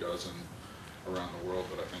almost 24 around the world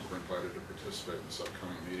that I think were invited to participate in this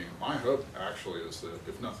upcoming meeting. My hope actually is that,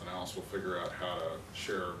 if nothing else, we'll figure out how to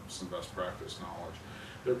share some best practice knowledge.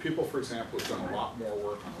 There are people, for example, who've done a lot more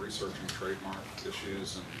work on researching trademark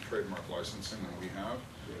issues and trademark licensing than we have.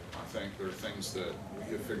 I think there are things that we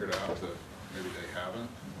have figured out that maybe they haven't,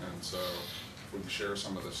 and so if we can share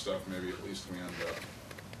some of this stuff, maybe at least we end up,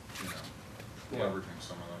 leveraging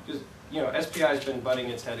some of that. Because SPI has been butting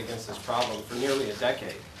its head against this problem for nearly a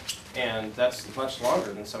decade, and that's much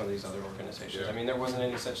longer than some of these other organizations. Yeah. I mean, there wasn't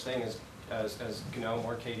any such thing as GNOME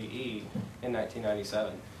or KDE in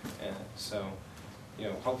 1997, and so.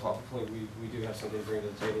 Hopefully we do have something to bring to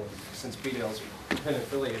the table. Since BDL's been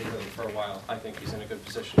affiliated with him for a while, I think he's in a good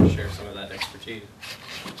position to share some of that expertise.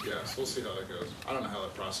 Yeah, so we'll see how that goes. I don't know how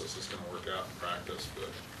that process is going to work out in practice, but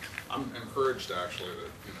I'm encouraged actually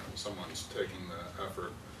that someone's taking the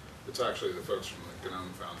effort. It's actually the folks from the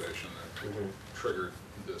GNOME Foundation that triggered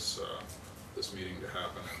this this meeting to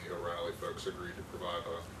happen, and the O'Reilly folks agreed to provide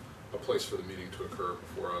a place for the meeting to occur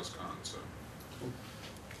before OSCON. So.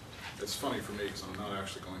 It's funny for me because I'm not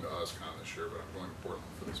actually going to OSCON this year, but I'm going to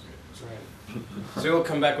Portland for this meeting. So, right. So we'll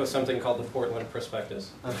come back with something called the Portland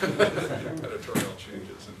Prospectus. Editorial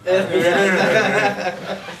changes.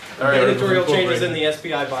 Editorial changes in the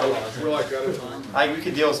SPI bylaws. We're like out of time. We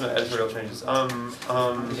could deal with some editorial changes.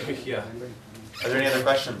 Yeah. Are there any other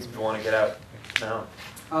questions we want to get out now?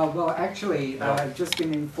 Well, actually, I've just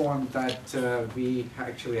been informed that we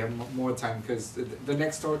actually have more time because the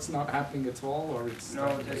next talk's not happening at all, or it's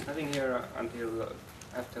no, there's nothing here until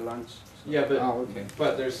after lunch. Yeah, but okay.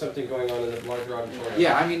 But there's something going on in the larger auditorium.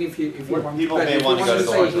 Yeah, I mean, if you want, people but may if want you to go to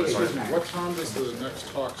the larger say auditorium. What time does the next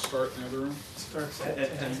talk start in the other room? Starts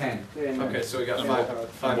at 10. Okay, so we got And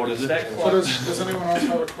five what is minutes. it? So does anyone else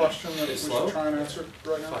have a question that we It's should slow? try and answer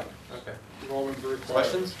right now? Fine. Okay. You've all been very quiet.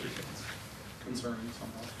 Questions? Concerning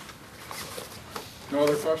somehow. No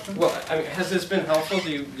other questions? Well, I mean, has this been helpful?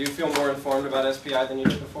 Do you feel more informed about SPI than you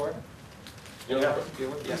did before? Yeah.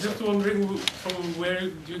 Yes. Just wondering from where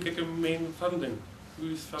do you get your main funding?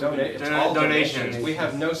 Who's funding? It's all Donations. donations. We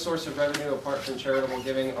have no source of revenue apart from charitable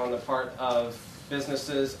giving on the part of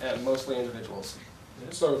businesses and mostly individuals.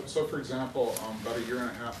 So for example, about a year and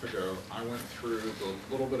a half ago, I went through the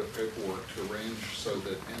little bit of paperwork to arrange so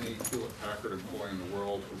that any Hewlett-Packard employee in the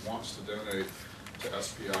world who wants to donate to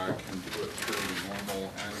SPI can do it through the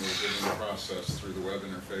normal annual giving process through the web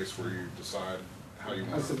interface where you decide how you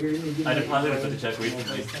want to. I deposited for the check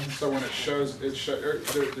recently. So when it shows,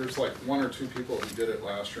 there's like 1 or 2 people who did it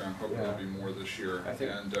last year. I'm hoping there'll be more this year. I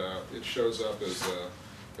think- And it shows up as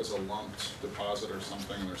a lumped deposit or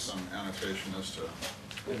something, and there's some annotation as to.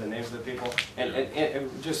 The names of the people. And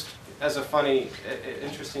just as a funny,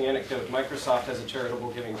 interesting anecdote, Microsoft has a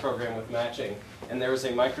charitable giving program with matching, and there is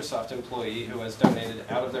a Microsoft employee who has donated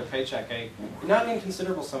out of their paycheck a not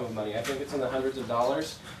inconsiderable sum of money. I think it's in the hundreds of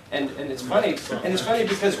dollars. And it's funny,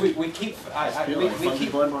 because we keep faxing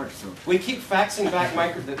back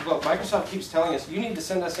Microsoft keeps telling us, you need to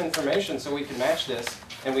send us information so we can match this,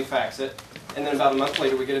 and we fax it. And then about a month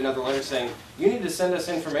later, we get another letter saying, you need to send us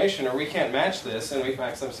information or we can't match this, and we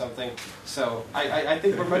fax them something. So I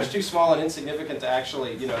think we're much too small and insignificant to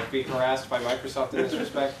actually, be harassed by Microsoft in this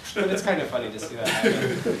respect. But it's kind of funny to see that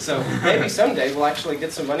happen. So maybe someday we'll actually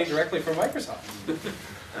get some money directly from Microsoft.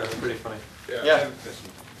 That's pretty funny. Yeah. I have a question.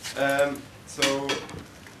 So,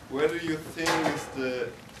 where do you think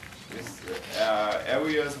is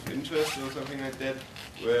areas of interest or something like that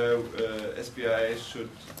where SPI should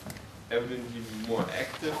evidently be more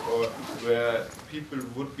active, or where people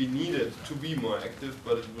would be needed to be more active,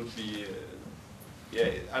 but it would be,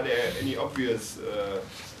 are there any obvious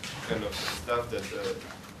kind of stuff that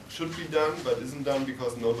should be done but isn't done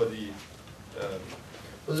because nobody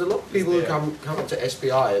There's a lot of people who come up to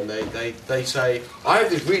SPI and they say, I have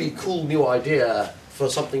this really cool new idea for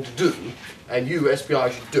something to do, and you,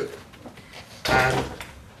 SPI, should do it. And,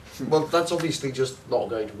 well, that's obviously just not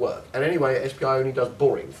going to work. And anyway, SPI only does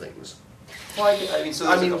boring things. Well,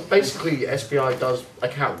 I mean, Basically, SPI does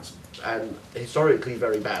accounts and historically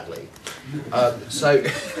very badly. So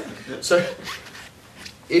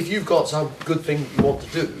if you've got some good thing you want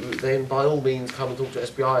to do, then by all means come and talk to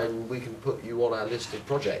SPI and we can put you on our list of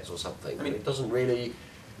projects or something. I mean, it doesn't really,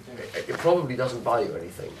 it probably doesn't buy you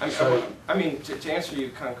anything. I mean, to answer you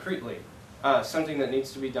concretely, something that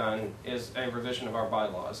needs to be done is a revision of our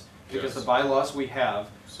bylaws. Because the bylaws we have,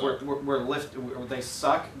 they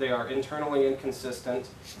suck, they are internally inconsistent,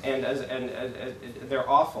 and they're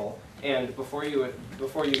awful. And before you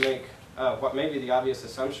make what may be the obvious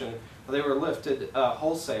assumption, they were lifted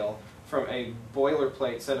wholesale from a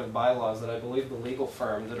boilerplate set of bylaws that I believe the legal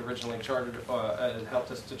firm that originally chartered helped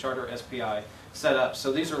us to charter SPI set up.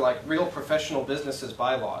 So these are like real professional businesses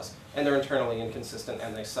bylaws, and they're internally inconsistent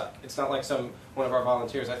and they suck. It's not like one of our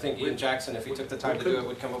volunteers. I think Ian Jackson, if he took the time to do it,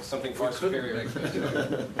 would come up with something far superior.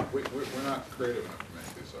 We're not creative enough to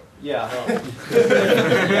make these up. Yeah.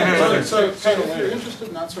 So if you're interested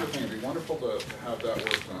in that sort of thing, it'd be wonderful to have that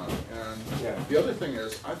worked on. And the other thing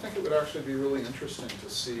is, I think it would actually be really interesting to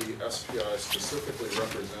see SPI specifically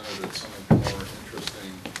represented at some of the more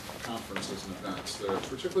interesting conferences and events,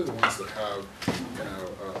 particularly the ones that have,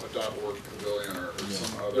 a .org pavilion or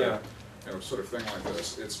some other, sort of thing like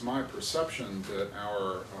this. It's my perception that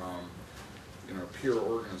our, peer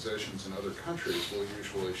organizations in other countries will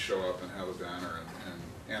usually show up and have a banner and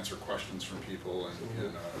answer questions from people and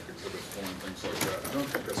exhibit and things like that. I don't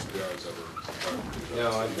think SPI has ever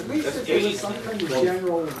No, at least if there was some kind of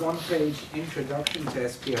general one-page introduction to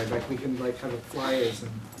SPI, like we can have a flyers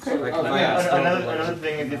and another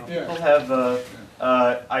thing is if people have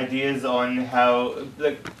ideas on how,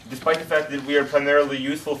 despite the fact that we are primarily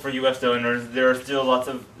useful for U.S. donors, there are still lots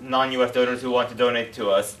of non-U.S. donors who want to donate to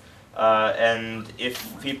us. And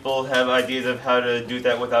if people have ideas of how to do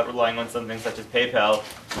that without relying on something such as PayPal,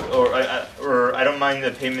 or I don't mind the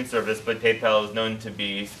payment service, but PayPal is known to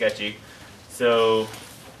be sketchy. So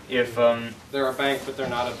if they're a bank, but they're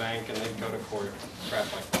not a bank, and they go to court,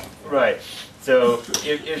 crap like that. Right. So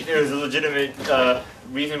if there's a legitimate,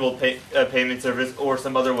 reasonable payment service or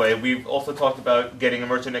some other way, we've also talked about getting a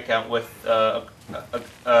merchant account with a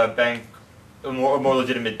bank, a more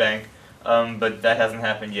legitimate bank. But that hasn't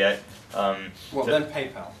happened yet. Then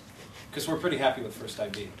PayPal, because we're pretty happy with First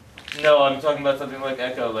ID. No, I'm talking about something like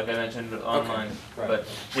Echo, like I mentioned online. Right. But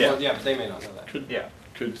yeah, but they may not know that.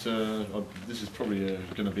 This is probably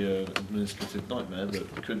going to be an administrative nightmare,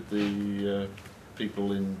 but could the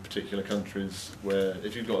people in particular countries where,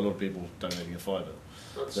 if you've got a lot of people donating a fiver,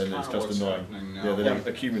 then it's just annoying. Then it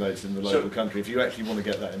accumulates in the local country. If you actually want to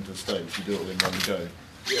get that into the States, you do it all in one go.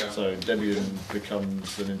 Yeah. So Debian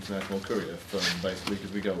becomes an international courier firm, basically,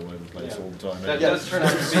 because we go all over the place all the time. That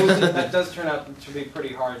does turn out to be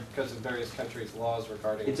pretty hard because of various countries' laws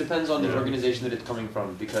regarding. It depends on the organization that it's coming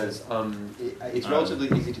from, because it's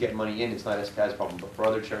relatively easy to get money in. It's not SPI's problem, but for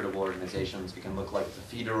other charitable organizations, it can look like it's a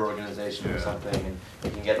feeder organization or something, and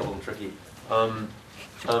it can get a little tricky.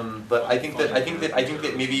 But I think that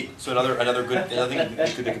maybe another thing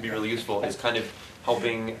that could be really useful is kind of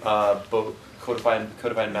helping both codify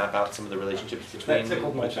and map out some of the relationships between SPI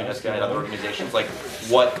and other organizations. Like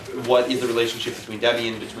what is the relationship between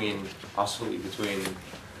Debian, between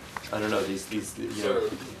I don't know, these things. So.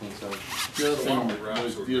 The other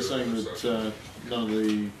thing, you're saying that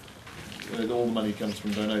none of all the money comes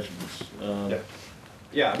from donations.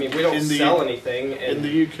 Yeah, I mean, we don't sell anything. In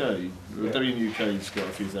the UK, Debian UK's got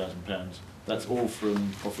a few £1,000. That's all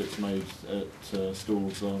from profits made at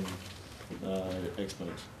stalls on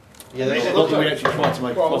expos. Yeah, not that we actually try to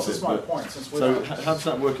make a profit. This is my point. So how does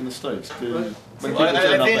that work in the States? When people turn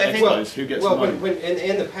up at expos, who gets the money?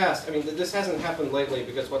 In the past, I mean, this hasn't happened lately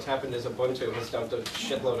because what's happened is Ubuntu has dumped a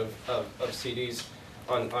shitload of CDs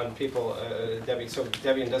on people. So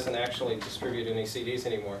Debian doesn't actually distribute any CDs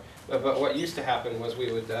anymore. But what used to happen was we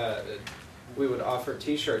would offer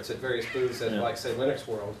T-shirts at various booths at, like, say, Linux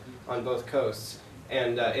World on both coasts,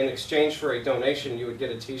 and in exchange for a donation, you would get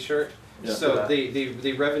a T-shirt. Yeah. So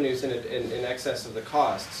the revenues in excess of the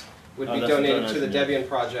costs would be donated to the Debian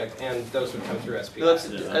project, and those would come through SPI.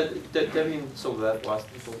 Debian still does that last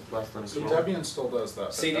time. So Debian still does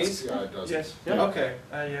that. CDs? SPI does Yes. it. Yeah. Okay.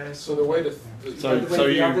 Yes. So the way to.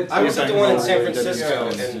 I was at the one in San Francisco,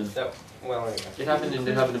 and well, anyway. It happened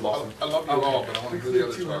in Boston. I love you all, but I want to hear the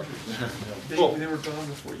other talk. They were gone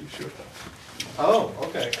before you showed up. Oh,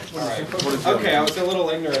 okay. All right. Okay, I was a little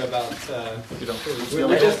ignorant about. We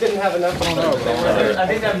just didn't have enough. I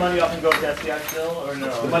think that money often goes to SPI still, or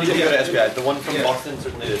no? The money did go to SPI. The one from Boston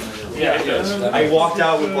certainly did. Yeah, it does. I walked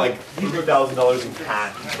out with like $100,000 in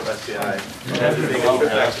cash from SPI. And everything over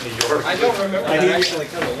back to New York. I don't remember that actually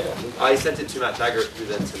coming in. I sent it to Matt Taggart, who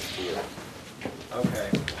then sent it to you. Okay.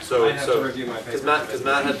 So, I'd have to review my paper. because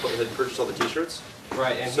Matt had purchased all the T-shirts.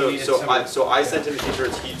 Right, and he So needed so some. I sent him the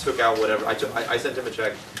T-shirts. He took out whatever. I sent him a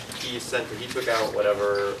check. He took out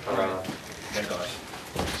whatever. Right. Thank gosh.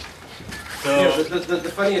 Yeah, So the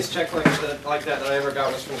funniest check like that I ever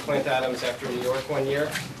got was from Clint Adams after New York one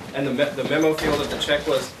year, and the memo field of the check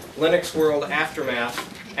was Linux World Aftermath,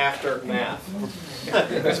 after math.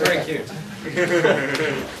 It was very cute.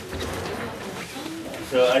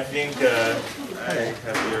 so I think I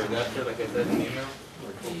have your adapter, like I said in the email.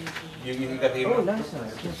 You got the email? Oh, nice.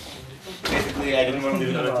 Basically, I didn't want to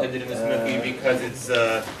leave it unattended in the Smithy because it's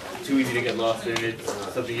too easy to get lost and it's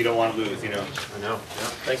something you don't want to lose, you know. I know. Yeah.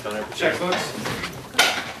 Thanks, Don. I appreciate it.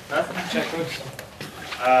 Checkbooks? Huh?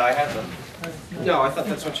 Checkbooks? I have them. No, I thought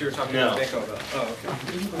that's what you were talking No. about Mako about. Oh,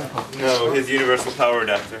 okay. No, his universal power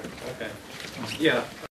adapter. Okay. Yeah,